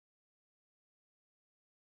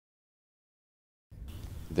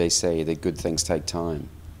They say that good things take time.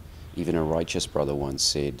 Even a righteous brother once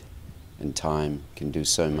said, and time can do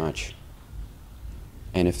so much.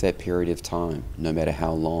 And if that period of time, no matter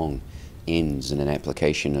how long, ends in an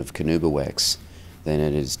application of carnauba wax, then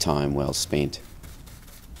it is time well spent.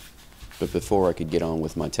 But before I could get on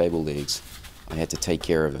with my table legs, I had to take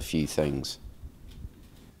care of a few things.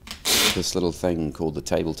 This little thing called the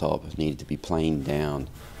tabletop needed to be planed down,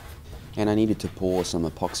 and I needed to pour some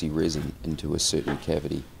epoxy resin into a certain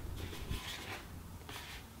cavity.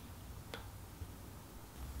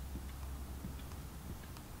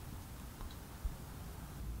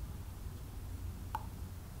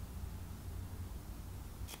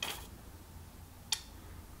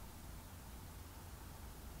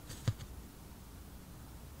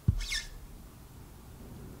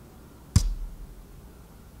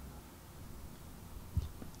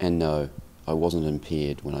 And no, I wasn't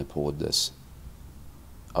impaired when I poured this.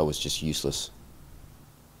 I was just useless.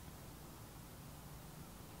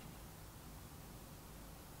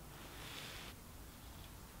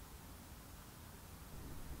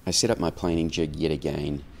 I set up my planing jig yet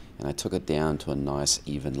again, and I took it down to a nice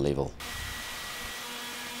even level.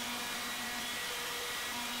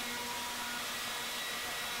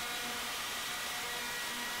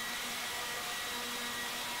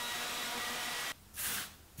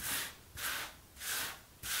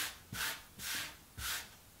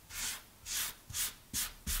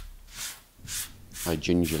 I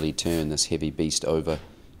gingerly turned this heavy beast over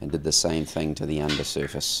and did the same thing to the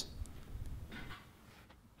undersurface.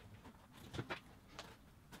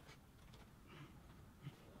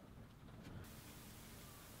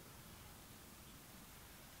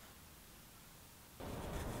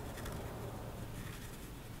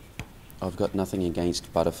 I've got nothing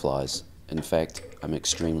against butterflies. In fact, I'm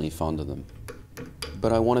extremely fond of them.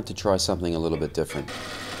 But I wanted to try something a little bit different.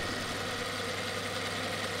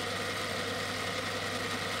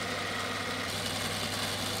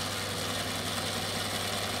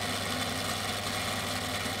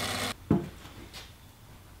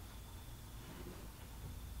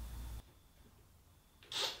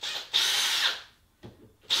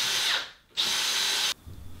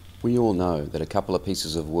 We all know that a couple of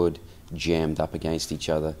pieces of wood jammed up against each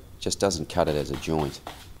other just doesn't cut it as a joint.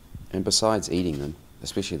 And besides eating them,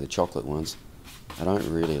 especially the chocolate ones, I don't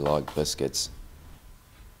really like biscuits.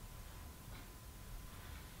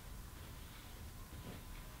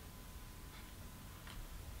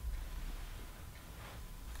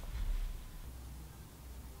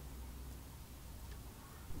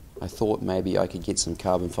 I thought maybe I could get some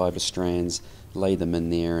carbon fibre strands, lay them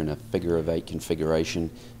in there in a figure of 8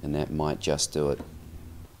 configuration, and that might just do it.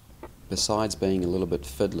 Besides being a little bit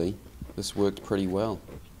fiddly, this worked pretty well.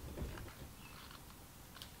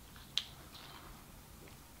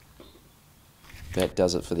 That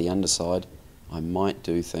does it for the underside. I might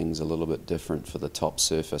do things a little bit different for the top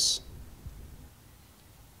surface.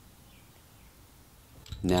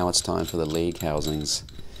 Now it's time for the leg housings.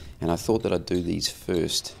 And I thought that I'd do these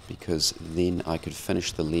first because then I could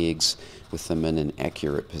finish the legs with them in an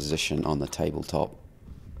accurate position on the tabletop.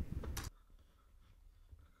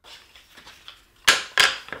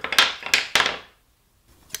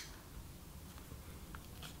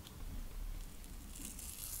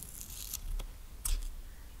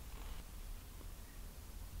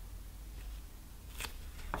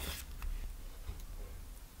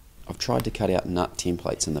 I've tried to cut out nut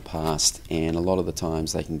templates in the past, and a lot of the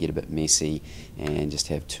times they can get a bit messy and just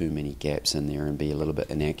have too many gaps in there and be a little bit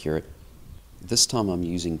inaccurate. This time I'm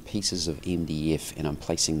using pieces of MDF and I'm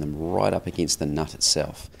placing them right up against the nut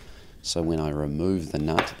itself. So when I remove the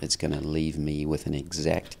nut, it's going to leave me with an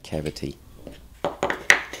exact cavity.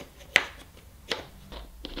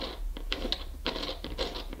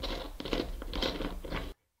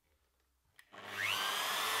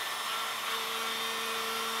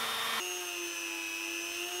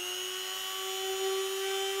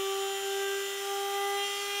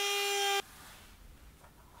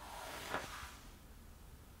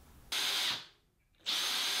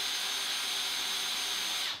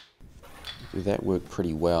 That worked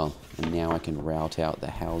pretty well, and now I can route out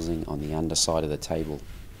the housing on the underside of the table.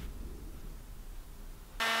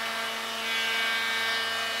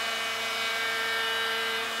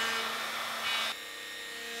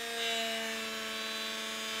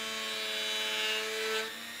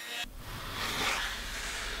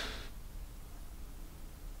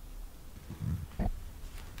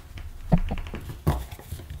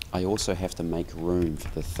 I also have to make room for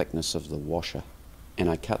the thickness of the washer, and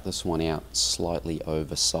I cut this one out slightly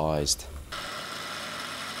oversized.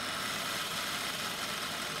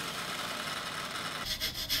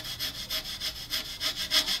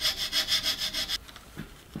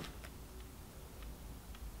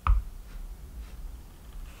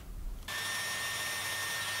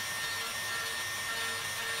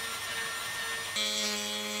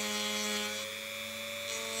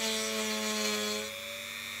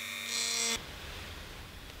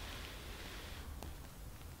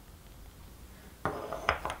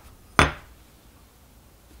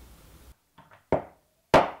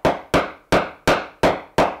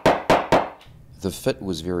 The fit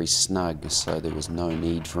was very snug, so there was no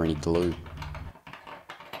need for any glue.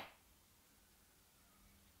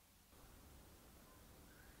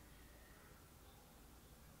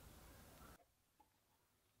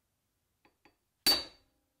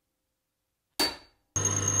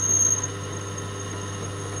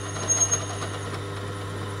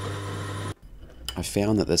 I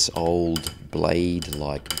found that this old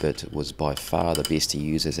blade-like bit was by far the best to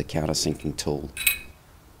use as a countersinking tool.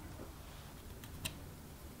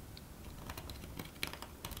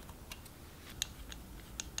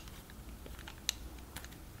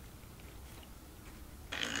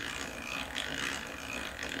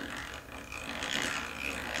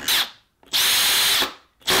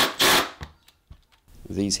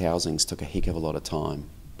 These housings took a heck of a lot of time,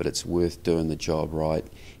 but it's worth doing the job right,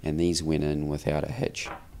 and these went in without a hitch.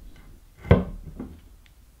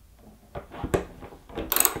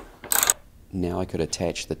 Now I could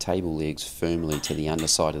attach the table legs firmly to the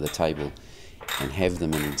underside of the table and have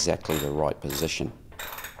them in exactly the right position.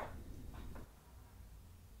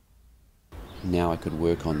 Now I could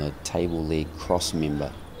work on the table leg cross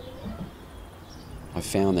member. I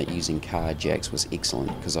found that using car jacks was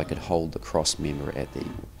excellent because I could hold the cross member at the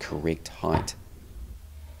correct height.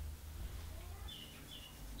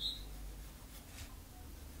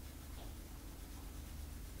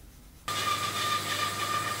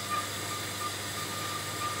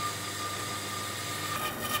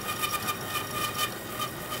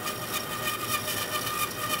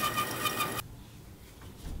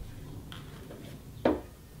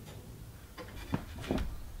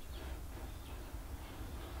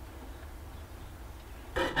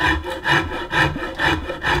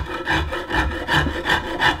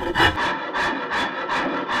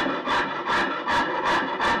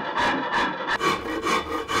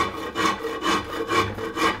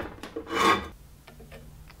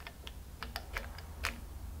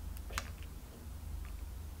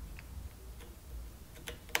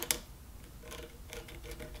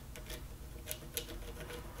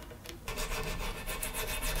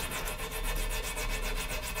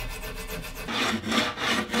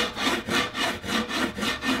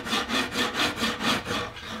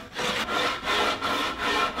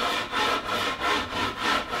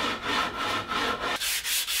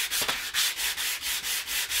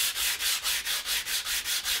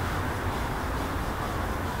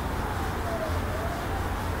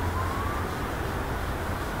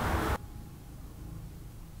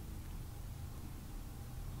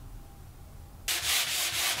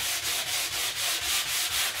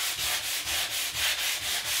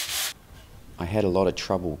 I had a lot of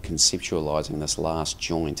trouble conceptualizing this last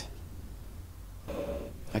joint.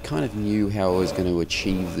 I kind of knew how I was going to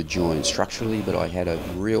achieve the joint structurally, but I had a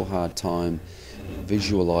real hard time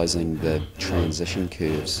visualizing the transition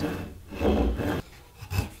curves.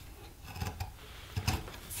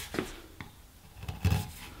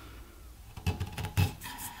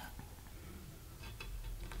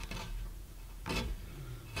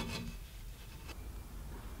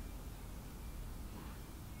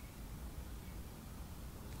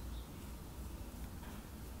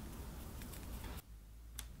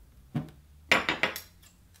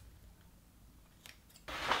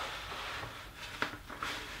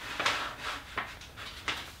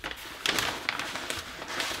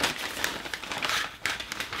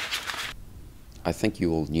 I think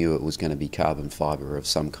you all knew it was going to be carbon fibre of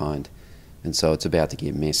some kind, and so it's about to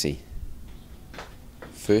get messy.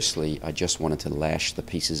 Firstly, I just wanted to lash the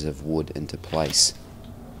pieces of wood into place.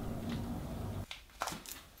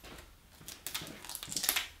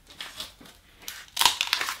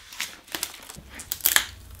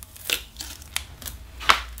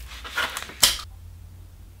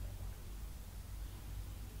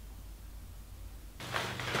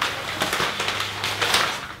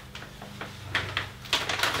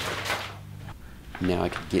 Now I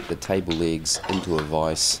could get the table legs into a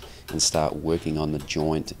vise and start working on the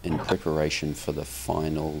joint in preparation for the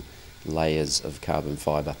final layers of carbon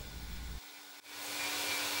fibre.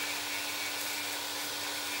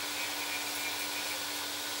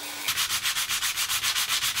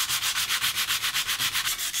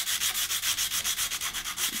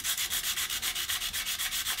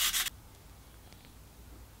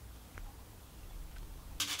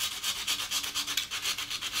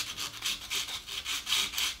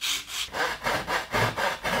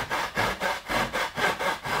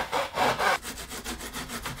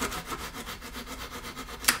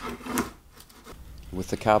 With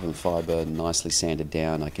the carbon fibre nicely sanded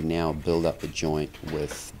down, I can now build up the joint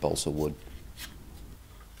with balsa wood.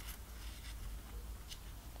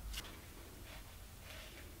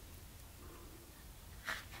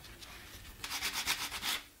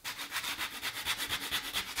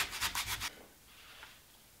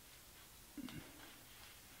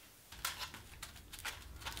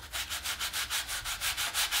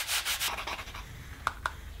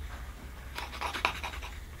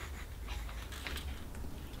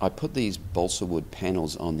 I put these balsa wood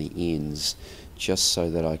panels on the ends just so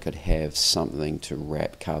that I could have something to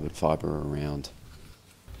wrap carbon fibre around.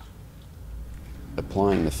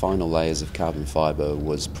 Applying the final layers of carbon fibre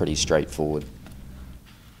was pretty straightforward.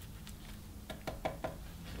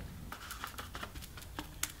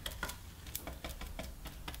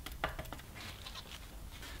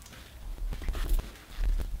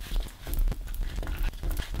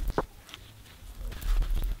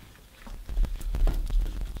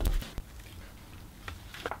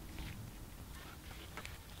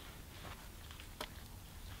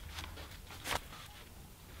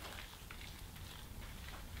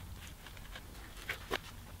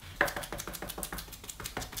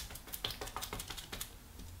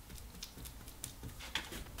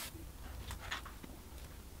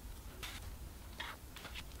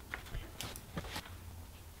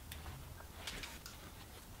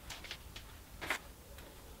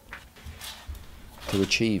 To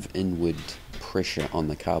achieve inward pressure on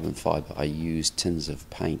the carbon fibre, I used tins of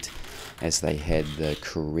paint as they had the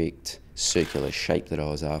correct circular shape that I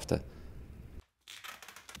was after.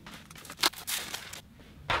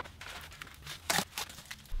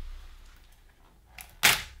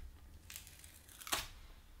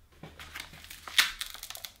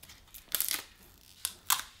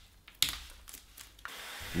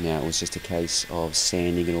 Now it was just a case of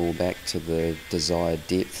sanding it all back to the desired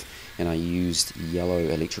depth, and I used yellow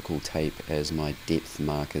electrical tape as my depth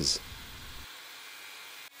markers.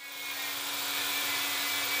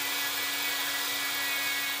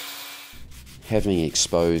 Having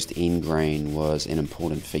exposed end grain was an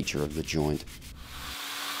important feature of the joint.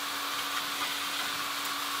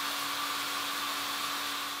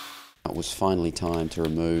 It was finally time to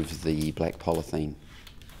remove the black polythene.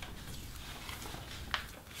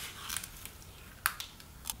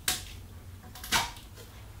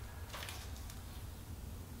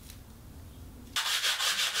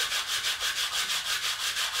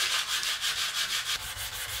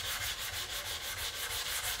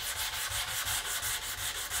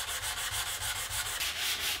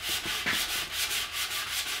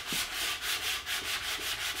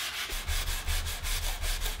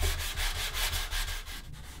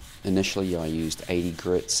 Initially I used 80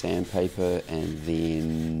 grit sandpaper and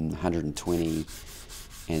then 120,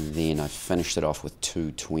 and then I finished it off with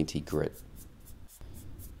 220 grit.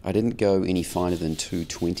 I didn't go any finer than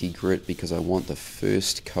 220 grit because I want the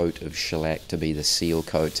first coat of shellac to be the seal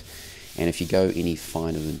coat, and if you go any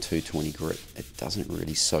finer than 220 grit it doesn't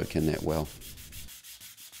really soak in that well.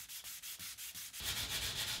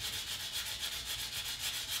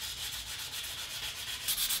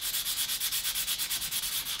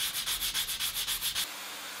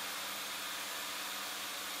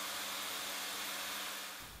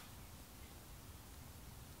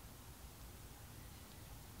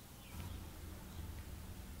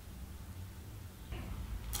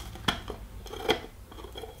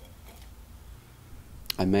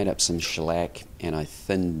 I made up some shellac and I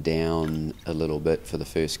thinned down a little bit for the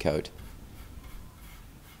first coat.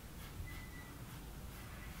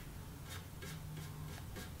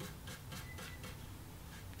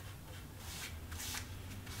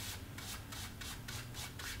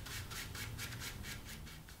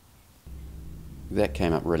 That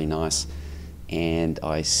came up really nice, and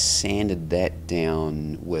I sanded that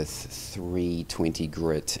down with 320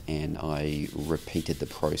 grit, and I repeated the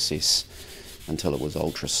process until it was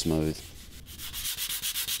ultra smooth.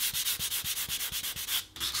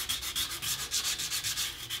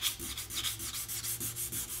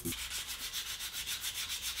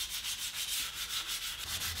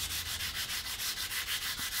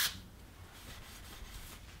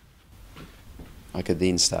 I could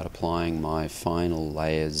then start applying my final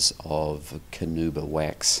layers of Canuba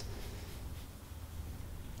wax.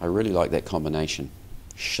 I really like that combination,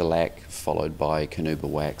 shellac followed by Canuba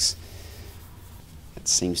wax. It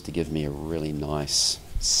seems to give me a really nice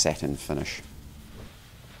satin finish.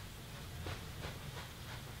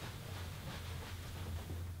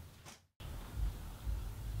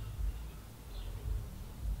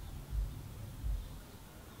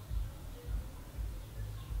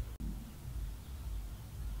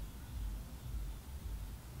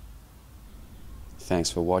 Thanks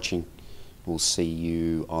for watching. We'll see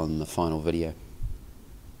you on the final video.